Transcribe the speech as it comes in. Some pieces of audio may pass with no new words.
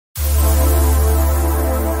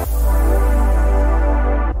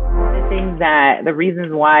that the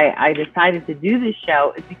reasons why I decided to do this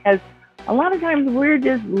show is because a lot of times we're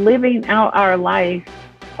just living out our life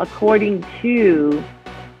according to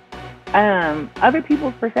other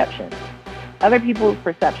people's perception. Other people's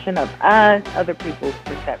perception of us, other people's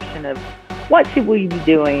perception of what should we be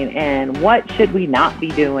doing and what should we not be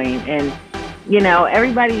doing. And, you know,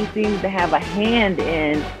 everybody seems to have a hand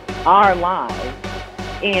in our lives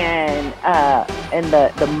and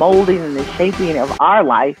the molding and the shaping of our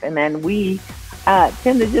life. And then we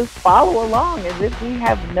tend to just follow along as if we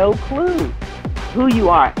have no clue who you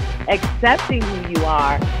are, accepting who you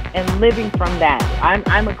are and living from that.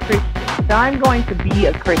 I'm a Christian, so I'm going to be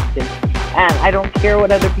a Christian. And I don't care what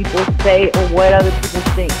other people say or what other people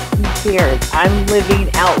think. Who cares? I'm living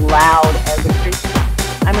out loud as a Christian.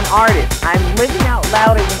 I'm an artist. I'm living out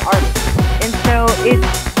loud as an artist. And so it's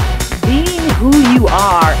being who you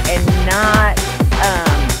are and not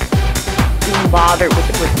being bothered with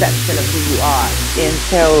the perception of who you are. And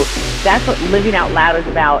so that's what living out loud is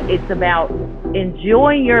about. It's about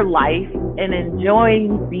enjoying your life and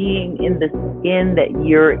enjoying being in the skin that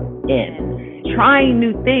you're in. Trying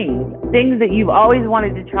new things that you've always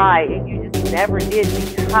wanted to try and you just never did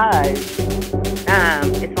because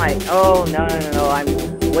it's like, oh, no, I'm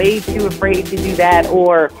way too afraid to do that,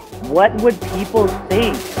 or what would people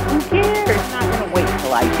think? Who cares? I'm not going to wait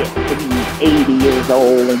till I get to be 80 years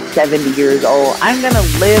old and 70 years old. I'm going to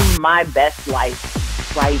live my best life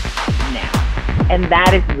right now. And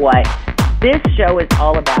that is what this show is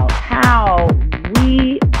all about, how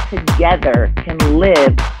we together can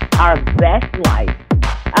live our best life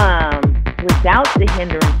without the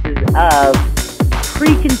hindrances of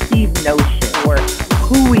preconceived notions or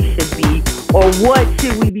who we should be or what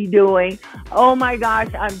should we be doing. Oh my gosh,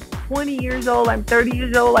 I'm 20 years old, I'm 30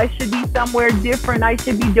 years old, I should be somewhere different, I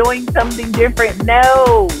should be doing something different.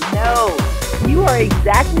 No, you are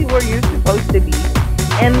exactly where you're supposed to be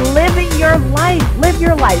and living your life. Live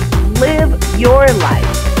your life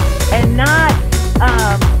and not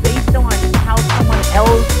based on how someone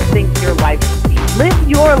else thinks your life should be. Live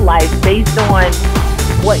your life based on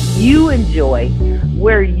what you enjoy,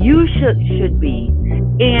 where you should be,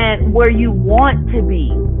 and where you want to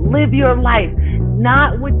be. Live your life,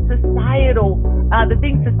 not with societal, the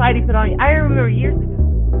things society put on you. I remember years ago,